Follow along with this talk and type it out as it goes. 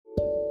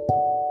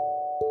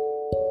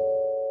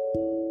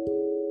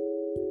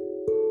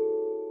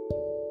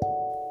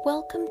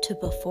Welcome to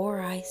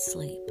Before I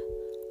Sleep,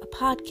 a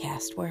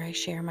podcast where I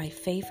share my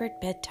favorite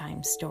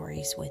bedtime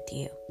stories with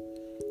you.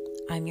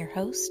 I'm your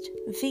host,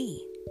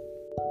 V.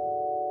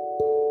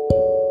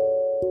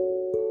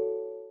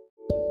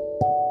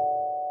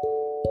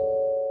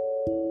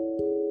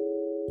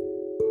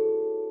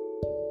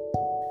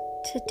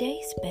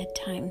 Today's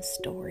bedtime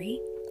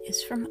story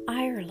is from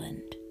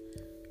Ireland,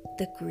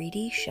 The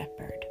Greedy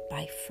Shepherd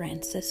by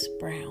Frances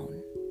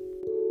Brown.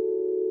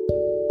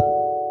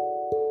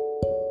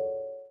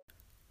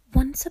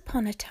 Once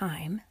upon a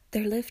time,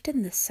 there lived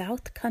in the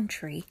South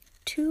Country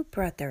 2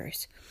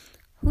 brothers,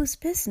 whose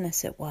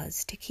business it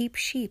was to keep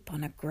sheep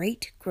on a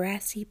great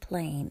grassy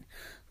plain,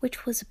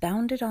 which was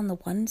bounded on the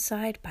one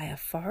side by a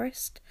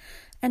forest,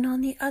 and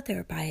on the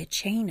other by a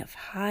chain of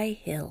high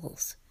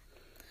hills.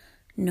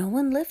 No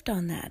one lived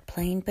on that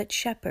plain but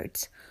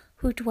shepherds,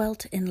 who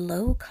dwelt in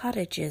low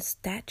cottages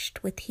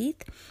thatched with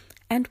heath,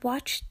 and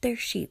watched their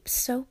sheep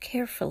so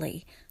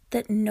carefully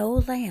that no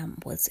lamb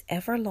was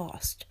ever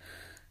lost,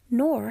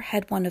 nor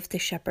had one of the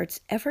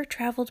shepherds ever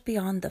traveled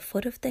beyond the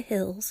foot of the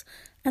hills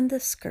and the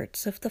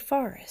skirts of the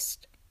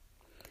forest.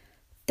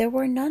 There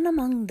were none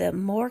among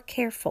them more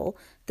careful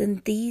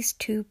than these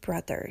 2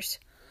 brothers,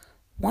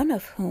 one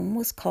of whom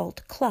was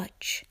called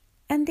Clutch,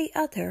 and the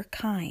other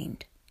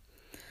Kind.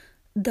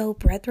 Though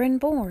brethren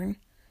born,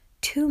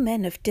 2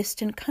 men of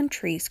distant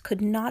countries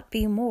could not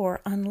be more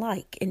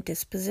unlike in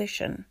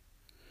disposition.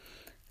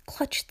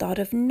 Clutch thought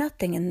of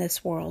nothing in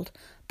this world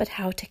but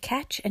how to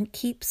catch and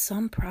keep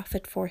some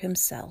profit for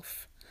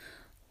himself,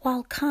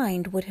 while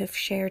Kind would have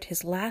shared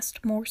his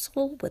last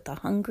morsel with a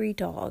hungry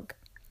dog.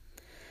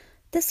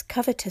 This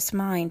covetous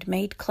mind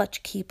made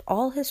Clutch keep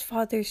all his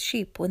father's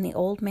sheep when the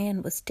old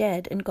man was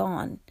dead and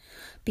gone,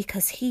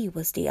 because he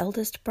was the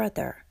eldest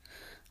brother,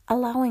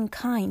 allowing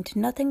Kind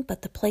nothing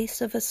but the place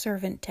of a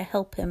servant to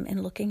help him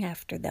in looking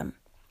after them.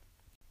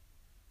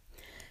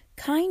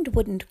 Kind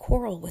wouldn't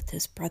quarrel with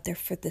his brother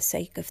for the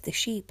sake of the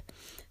sheep,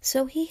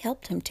 so he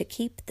helped him to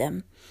keep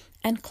them,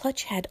 and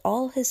Clutch had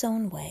all his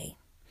own way.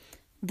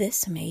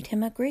 This made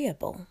him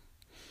agreeable.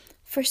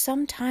 For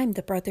some time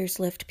the brothers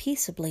lived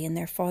peaceably in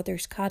their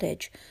father's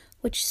cottage,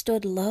 which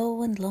stood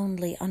low and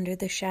lonely under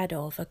the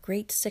shadow of a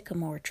great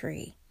sycamore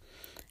tree,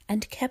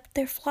 and kept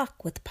their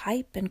flock with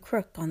pipe and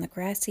crook on the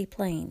grassy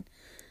plain,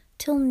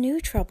 till new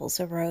troubles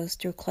arose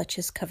through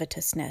Clutch's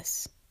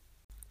covetousness.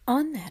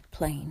 On that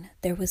plain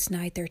there was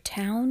neither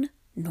town,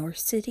 nor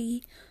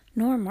city,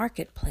 nor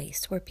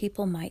marketplace where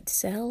people might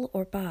sell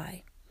or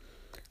buy.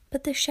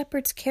 But the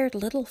shepherds cared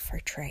little for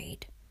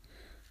trade.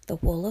 The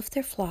wool of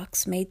their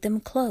flocks made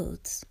them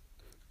clothes.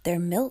 Their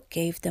milk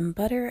gave them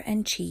butter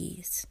and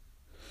cheese.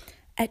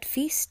 At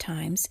feast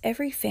times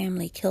every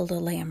family killed a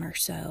lamb or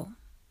so.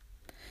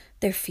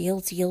 Their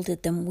fields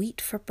yielded them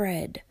wheat for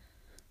bread.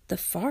 The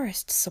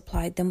forest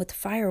supplied them with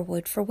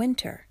firewood for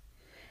winter.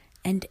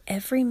 And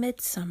every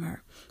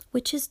midsummer,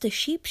 which is the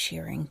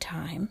sheep-shearing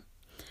time,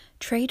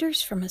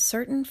 traders from a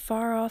certain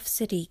far-off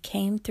city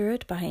came through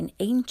it by an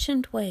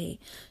ancient way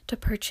to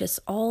purchase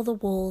all the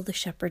wool the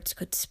shepherds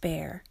could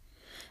spare,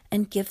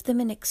 and give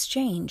them in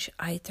exchange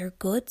either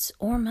goods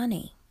or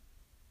money.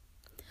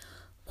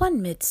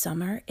 One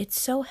midsummer it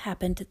so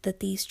happened that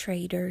these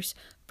traders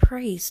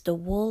praised the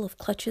wool of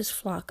Clutch's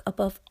flock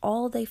above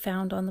all they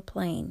found on the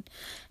plain,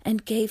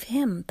 and gave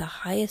him the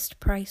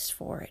highest price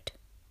for it.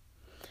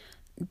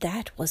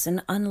 That was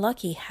an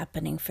unlucky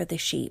happening for the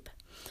sheep.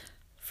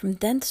 From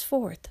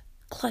thenceforth,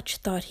 Clutch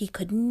thought he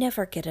could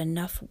never get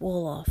enough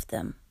wool off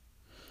them.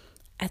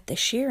 At the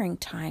shearing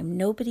time,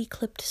 nobody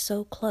clipped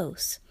so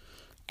close,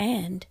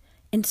 and,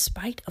 in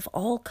spite of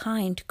all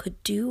Kind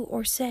could do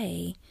or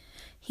say,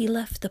 he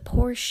left the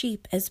poor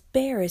sheep as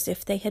bare as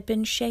if they had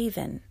been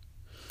shaven.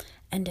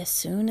 And as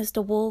soon as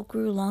the wool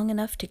grew long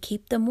enough to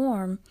keep them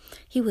warm,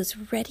 he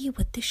was ready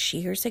with the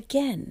shears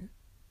again.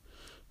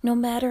 No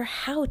matter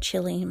how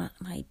chilly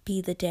might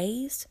be the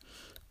days,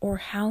 or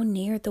how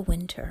near the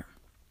winter.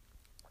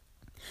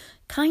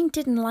 Kind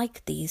didn't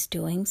like these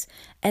doings,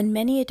 and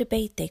many a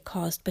debate they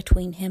caused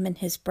between him and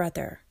his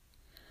brother.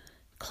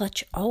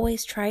 Clutch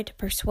always tried to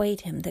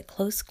persuade him that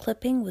close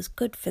clipping was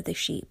good for the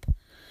sheep,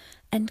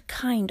 and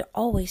Kind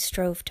always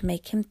strove to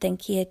make him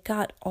think he had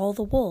got all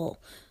the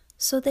wool,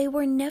 so they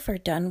were never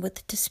done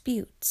with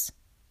disputes.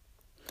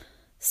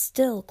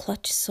 Still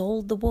Clutch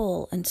sold the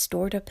wool and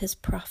stored up his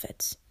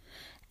profits,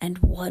 and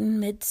one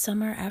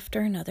midsummer after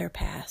another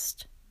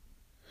passed.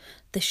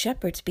 The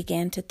shepherds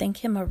began to think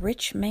him a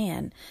rich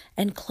man,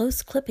 and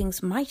close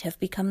clippings might have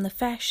become the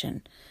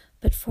fashion,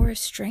 but for a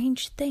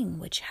strange thing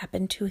which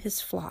happened to his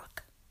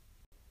flock.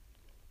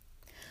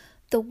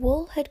 The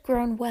wool had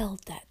grown well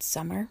that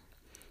summer.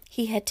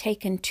 He had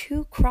taken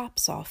 2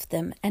 crops off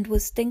them, and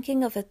was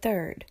thinking of a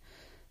third,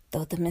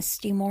 though the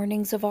misty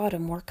mornings of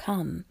autumn were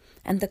come,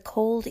 and the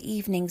cold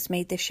evenings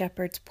made the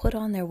shepherds put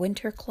on their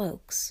winter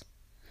cloaks.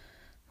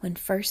 When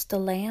first the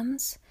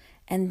lambs,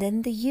 and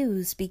then the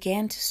ewes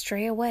began to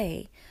stray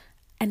away,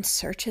 and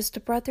search as the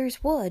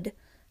brothers would,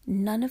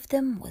 none of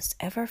them was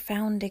ever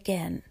found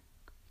again.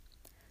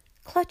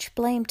 Clutch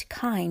blamed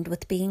Kind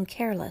with being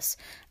careless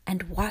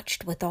and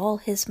watched with all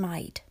his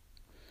might.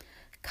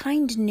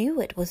 Kind knew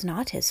it was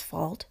not his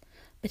fault,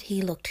 but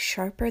he looked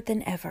sharper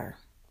than ever.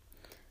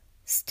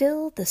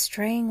 Still the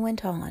straying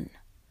went on.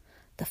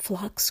 The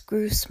flocks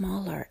grew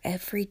smaller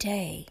every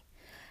day,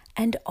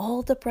 and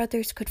all the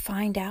brothers could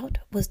find out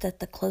was that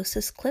the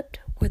closest clipped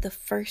were the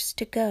first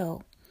to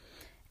go,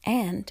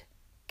 and,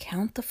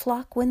 count the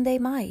flock when they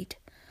might,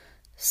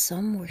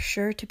 some were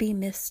sure to be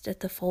missed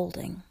at the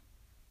folding.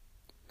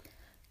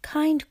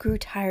 Kind grew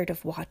tired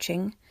of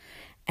watching,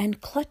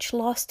 and Clutch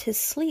lost his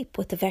sleep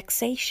with the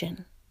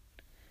vexation.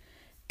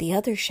 The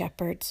other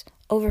shepherds,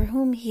 over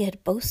whom he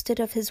had boasted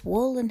of his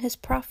wool and his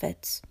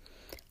profits,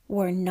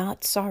 were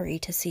not sorry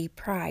to see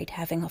Pride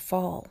having a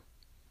fall.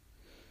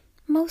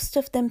 Most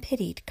of them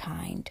pitied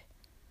Kind,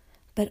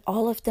 but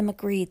all of them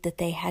agreed that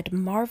they had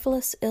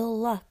marvelous ill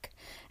luck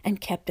and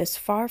kept as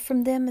far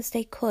from them as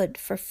they could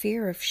for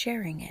fear of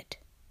sharing it.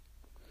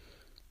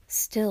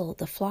 Still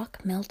the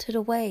flock melted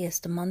away as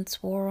the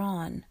months wore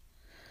on.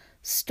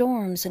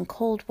 Storms and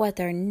cold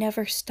weather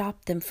never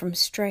stopped them from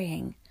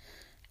straying,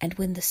 and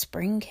when the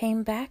spring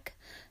came back,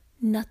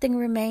 nothing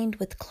remained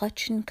with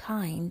Clutch and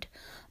Kind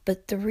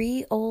but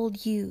 3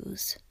 old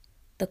ewes,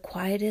 the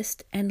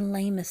quietest and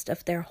lamest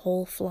of their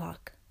whole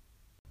flock.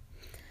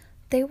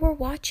 They were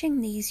watching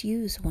these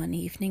ewes one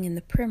evening in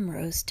the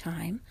primrose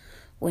time,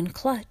 when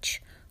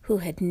Clutch, who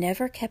had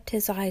never kept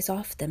his eyes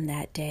off them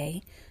that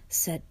day,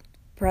 said,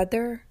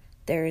 "Brother,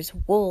 there is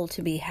wool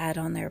to be had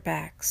on their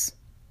backs."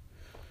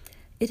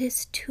 "It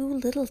is too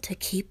little to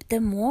keep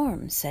them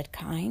warm," said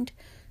Kind.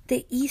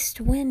 "The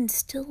east wind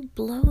still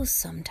blows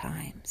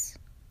sometimes."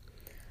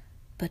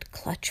 But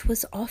Clutch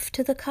was off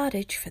to the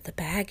cottage for the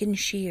bag and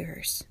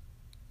shears.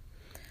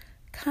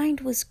 Kind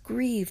was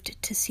grieved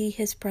to see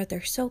his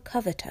brother so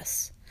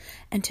covetous,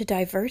 and to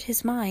divert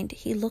his mind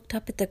he looked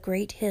up at the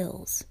great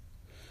hills.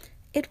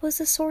 It was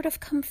a sort of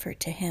comfort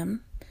to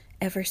him,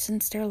 ever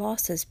since their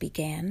losses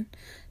began,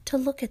 to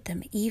look at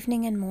them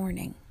evening and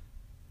morning.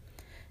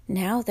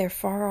 Now their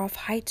far-off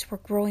heights were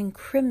growing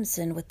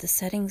crimson with the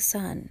setting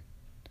sun.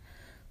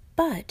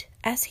 But,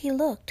 as he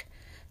looked,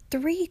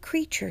 3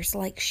 creatures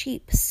like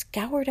sheep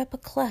scoured up a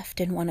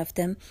cleft in one of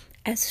them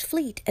as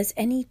fleet as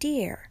any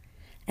deer,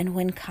 and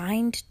when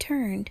Kind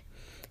turned,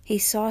 he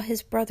saw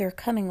his brother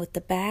coming with the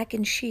bag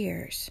and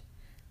shears.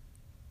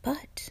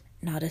 But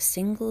not a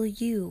single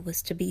ewe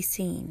was to be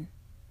seen.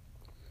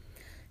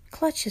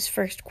 Clutch's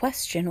first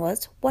question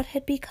was what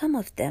had become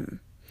of them,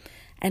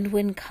 and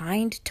when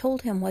Kind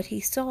told him what he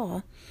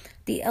saw,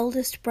 the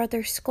eldest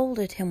brother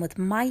scolded him with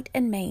might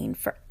and main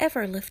for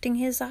ever lifting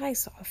his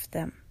eyes off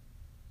them.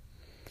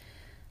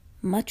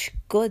 "Much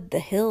good the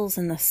hills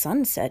and the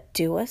sunset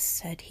do us,"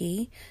 said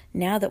he,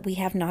 "now that we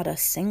have not a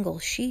single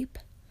sheep.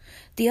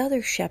 The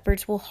other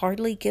shepherds will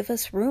hardly give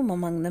us room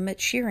among them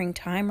at shearing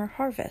time or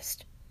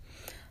harvest.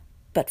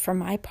 But for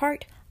my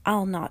part,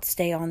 I'll not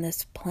stay on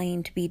this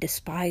plain to be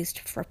despised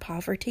for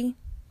poverty.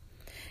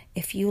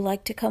 If you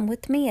like to come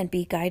with me and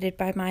be guided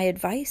by my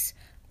advice,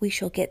 we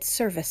shall get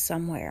service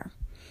somewhere.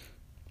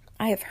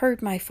 I have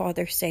heard my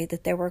father say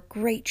that there were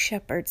great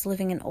shepherds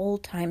living in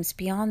old times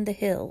beyond the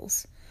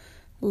hills.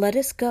 Let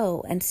us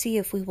go and see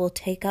if we will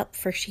take up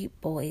for sheep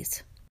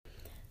boys."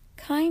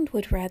 Kind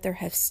would rather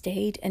have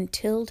stayed and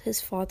tilled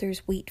his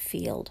father's wheat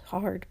field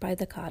hard by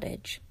the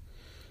cottage.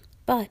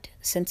 But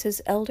since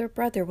his elder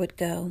brother would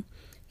go,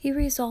 he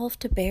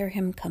resolved to bear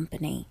him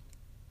company.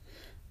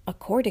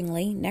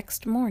 Accordingly,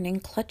 next morning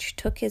Clutch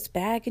took his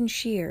bag and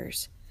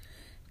shears.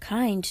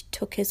 Kind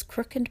took his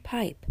crook and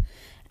pipe,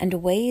 and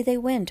away they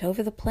went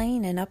over the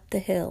plain and up the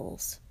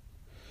hills.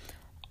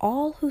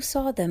 All who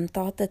saw them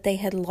thought that they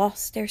had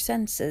lost their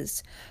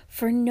senses,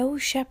 for no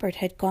shepherd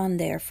had gone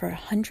there for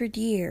 100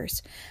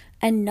 years,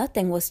 and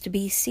nothing was to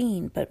be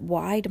seen but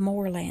wide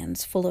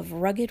moorlands full of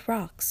rugged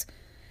rocks,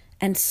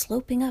 and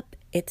sloping up,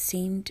 it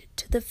seemed,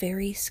 to the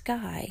very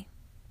sky.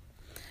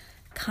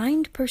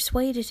 Kind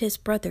persuaded his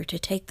brother to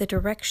take the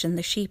direction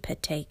the sheep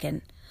had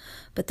taken,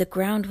 but the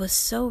ground was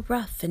so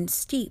rough and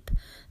steep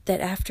that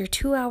after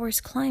 2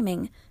 hours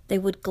climbing they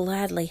would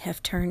gladly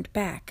have turned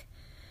back,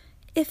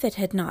 if it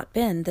had not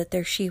been that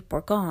their sheep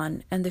were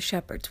gone and the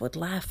shepherds would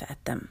laugh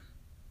at them.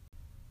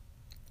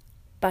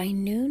 By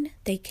noon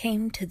they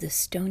came to the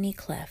stony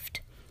cleft,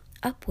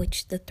 up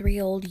which the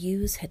 3 old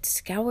ewes had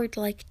scoured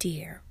like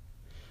deer,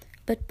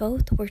 but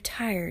both were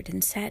tired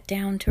and sat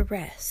down to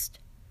rest.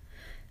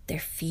 Their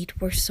feet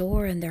were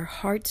sore and their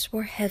hearts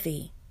were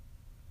heavy.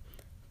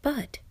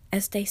 But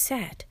as they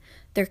sat,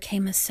 there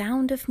came a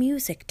sound of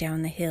music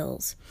down the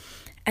hills,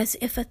 as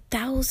if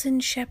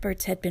 1,000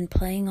 shepherds had been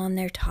playing on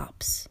their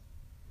tops.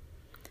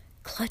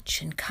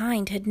 Clutch and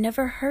Kind had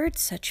never heard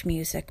such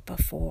music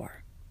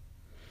before.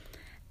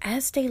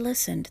 As they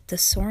listened, the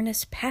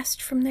soreness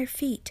passed from their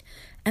feet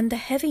and the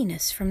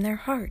heaviness from their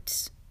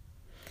hearts.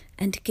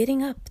 And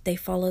getting up, they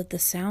followed the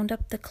sound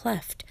up the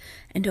cleft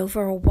and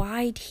over a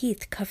wide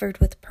heath covered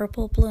with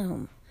purple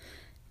bloom,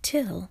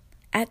 till,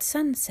 at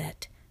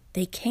sunset,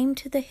 they came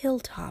to the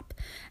hilltop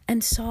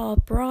and saw a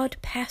broad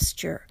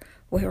pasture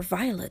where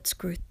violets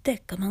grew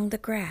thick among the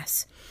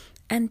grass,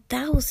 and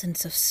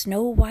thousands of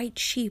snow-white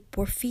sheep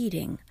were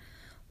feeding,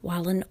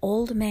 while an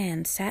old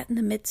man sat in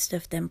the midst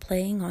of them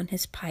playing on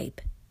his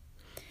pipe.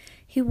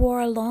 He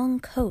wore a long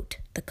coat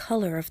the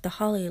color of the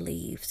holly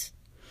leaves.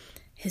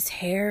 His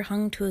hair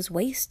hung to his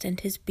waist and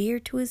his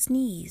beard to his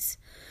knees,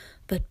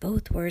 but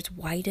both were as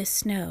white as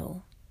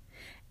snow.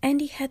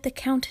 And he had the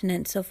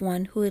countenance of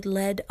one who had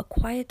led a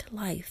quiet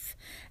life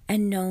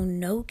and known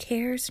no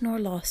cares nor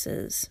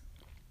losses.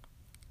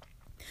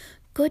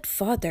 "Good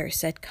father,"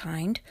 said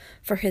Kind,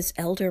 for his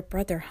elder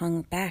brother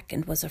hung back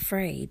and was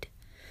afraid,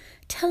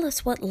 "tell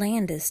us what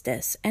land is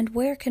this, and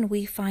where can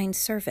we find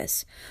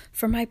service?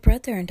 For my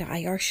brother and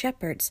I are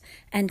shepherds,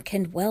 and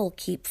can well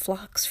keep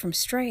flocks from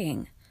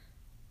straying,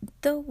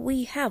 though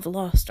we have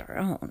lost our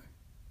own."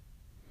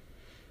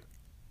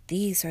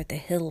 "These are the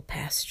hill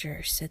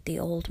pastures," said the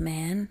old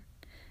man,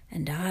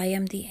 "and I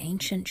am the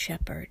ancient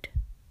shepherd.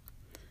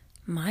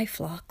 My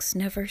flocks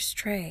never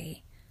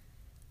stray,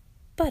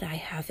 but I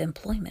have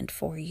employment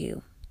for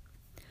you.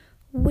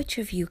 Which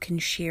of you can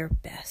shear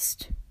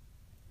best?"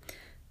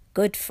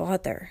 "Good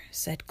father,"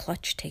 said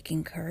Clutch,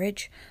 taking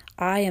courage,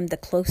 "I am the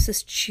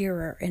closest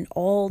shearer in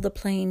all the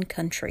plain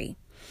country.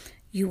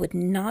 You would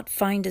not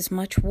find as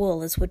much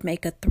wool as would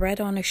make a thread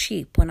on a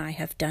sheep when I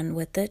have done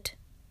with it."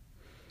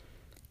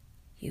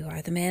 "You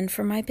are the man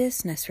for my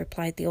business,"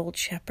 replied the old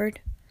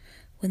shepherd.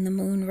 "When the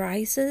moon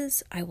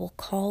rises, I will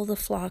call the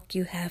flock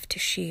you have to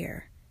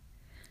shear.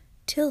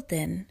 Till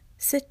then,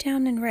 sit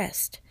down and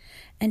rest,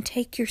 and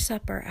take your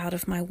supper out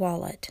of my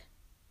wallet."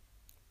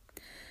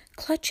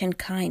 Clutch and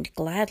Kind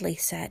gladly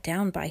sat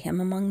down by him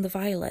among the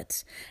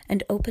violets,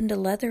 and opened a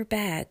leather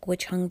bag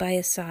which hung by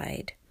his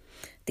side.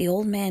 The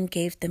old man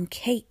gave them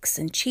cakes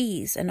and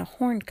cheese and a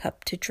horn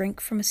cup to drink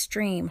from a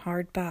stream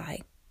hard by.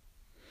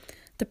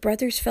 The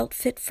brothers felt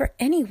fit for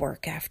any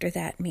work after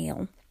that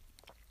meal,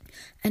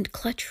 and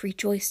Clutch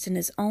rejoiced in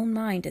his own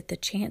mind at the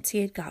chance he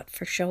had got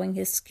for showing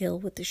his skill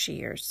with the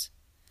shears.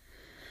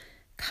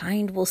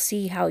 "Kind will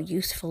see how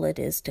useful it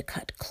is to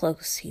cut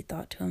close," he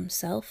thought to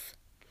himself.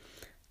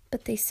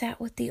 But they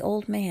sat with the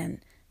old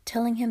man,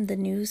 telling him the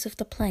news of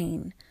the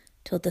plain,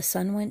 till the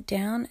sun went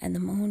down and the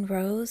moon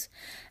rose,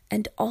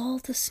 and all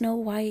the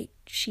snow-white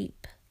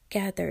sheep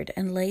gathered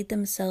and laid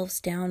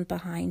themselves down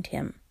behind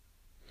him.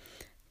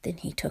 Then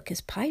he took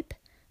his pipe,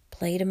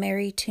 played a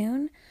merry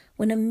tune,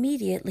 when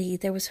immediately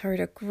there was heard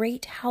a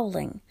great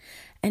howling,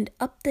 and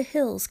up the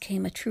hills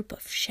came a troop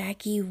of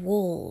shaggy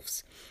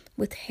wolves,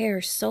 with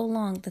hair so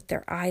long that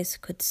their eyes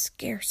could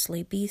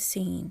scarcely be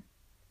seen.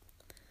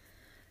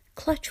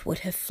 Clutch would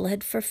have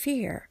fled for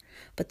fear,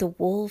 but the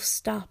wolves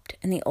stopped,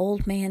 and the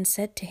old man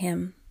said to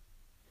him,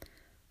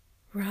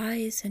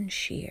 "Rise and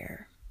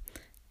shear.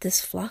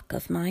 This flock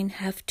of mine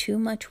have too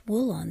much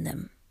wool on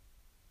them."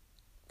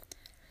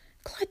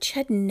 Clutch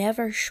had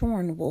never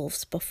shorn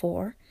wolves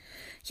before,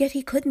 yet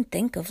he couldn't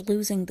think of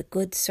losing the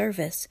good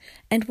service,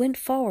 and went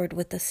forward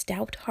with a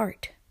stout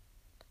heart.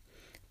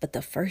 But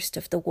the first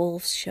of the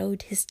wolves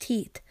showed his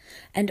teeth,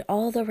 and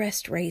all the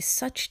rest raised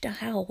such a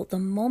howl the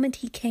moment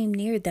he came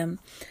near them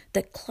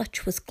that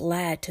Clutch was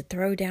glad to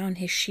throw down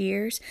his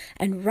shears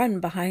and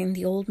run behind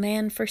the old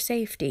man for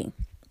safety.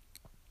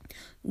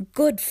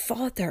 "Good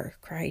father,"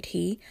 cried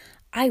he,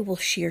 "I will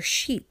shear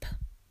sheep,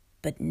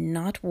 but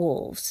not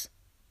wolves."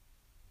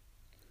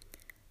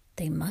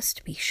 "They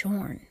must be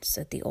shorn,"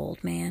 said the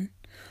old man,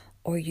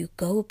 "or you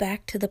go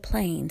back to the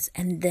plains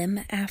and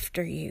them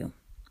after you.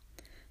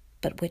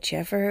 But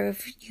whichever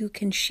of you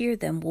can shear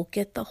them will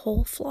get the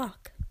whole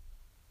flock."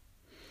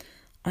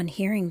 On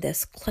hearing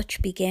this,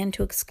 Clutch began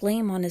to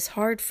exclaim on his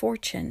hard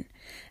fortune,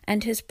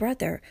 and his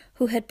brother,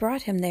 who had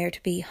brought him there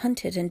to be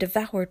hunted and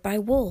devoured by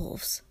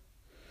wolves.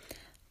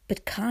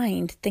 But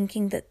Kind,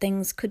 thinking that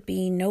things could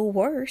be no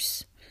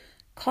worse,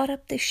 caught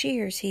up the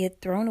shears he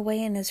had thrown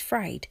away in his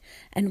fright,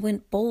 and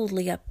went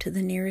boldly up to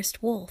the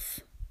nearest wolf.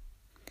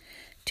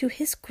 To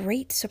his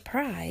great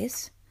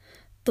surprise,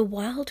 the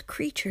wild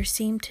creature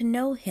seemed to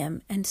know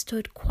him and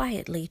stood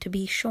quietly to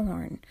be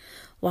shorn,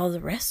 while the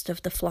rest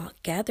of the flock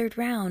gathered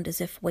round as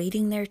if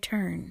waiting their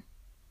turn.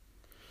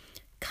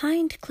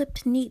 Kind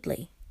clipped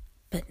neatly,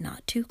 but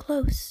not too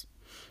close,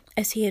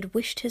 as he had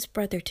wished his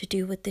brother to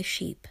do with the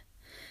sheep,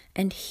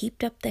 and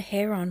heaped up the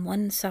hair on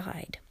one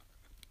side.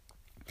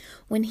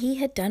 When he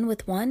had done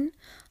with one,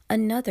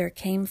 another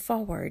came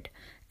forward,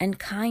 and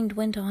Kind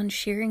went on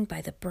shearing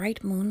by the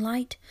bright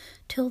moonlight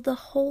till the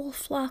whole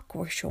flock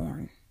were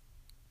shorn.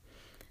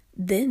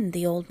 Then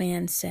the old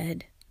man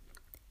said,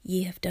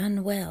 "Ye have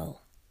done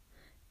well.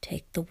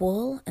 Take the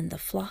wool and the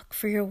flock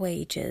for your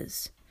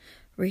wages.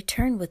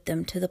 Return with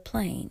them to the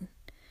plain,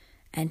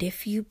 and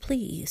if you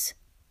please,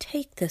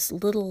 take this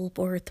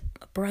Littleworth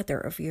brother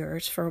of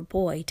yours for a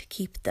boy to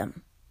keep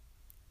them."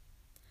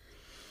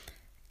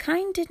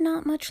 Kind did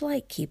not much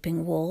like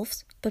keeping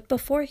wolves, but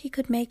before he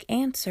could make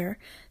answer,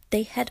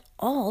 they had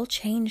all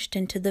changed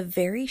into the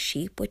very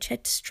sheep which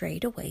had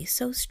strayed away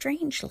so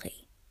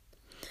strangely.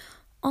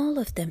 All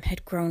of them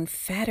had grown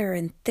fatter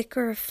and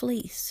thicker of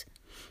fleece,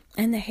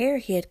 and the hair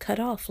he had cut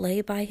off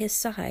lay by his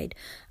side,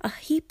 a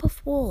heap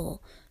of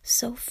wool,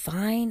 so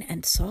fine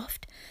and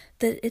soft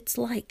that its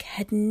like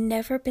had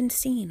never been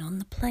seen on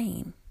the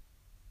plain.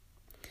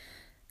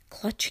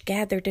 Clutch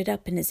gathered it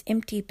up in his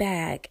empty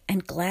bag,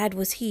 and glad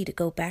was he to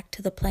go back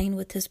to the plain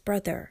with his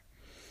brother,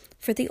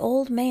 for the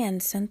old man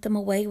sent them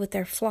away with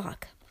their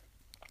flock,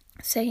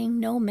 saying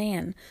no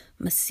man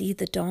must see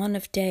the dawn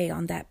of day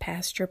on that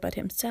pasture but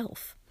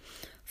himself,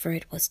 for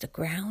it was the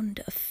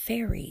ground of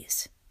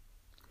fairies.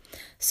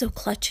 So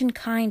Clutch and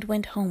Kind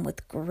went home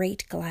with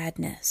great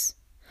gladness.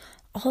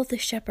 All the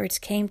shepherds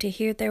came to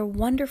hear their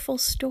wonderful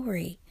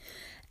story,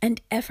 and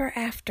ever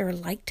after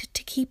liked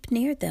to keep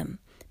near them,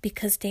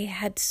 because they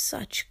had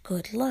such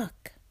good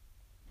luck.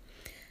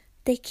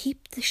 They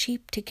keep the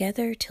sheep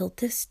together till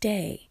this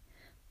day,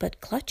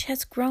 but Clutch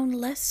has grown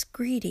less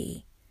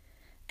greedy,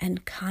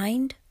 and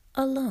Kind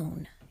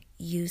alone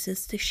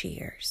uses the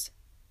shears.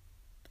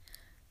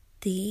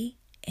 The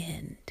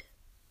end.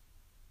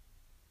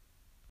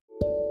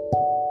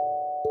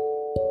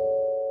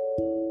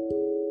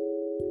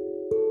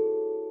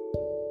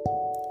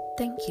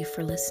 Thank you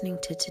for listening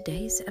to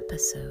today's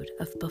episode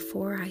of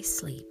Before I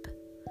Sleep.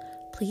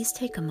 Please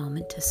take a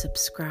moment to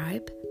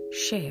subscribe,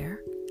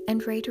 share,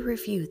 and rate or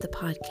review the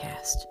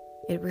podcast.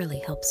 It really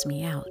helps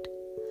me out.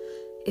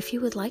 If you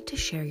would like to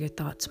share your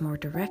thoughts more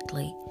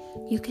directly,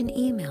 you can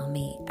email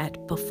me at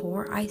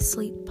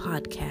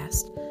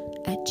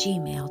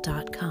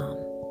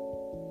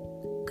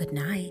beforeisleeppodcast@gmail.com. Good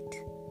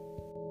night.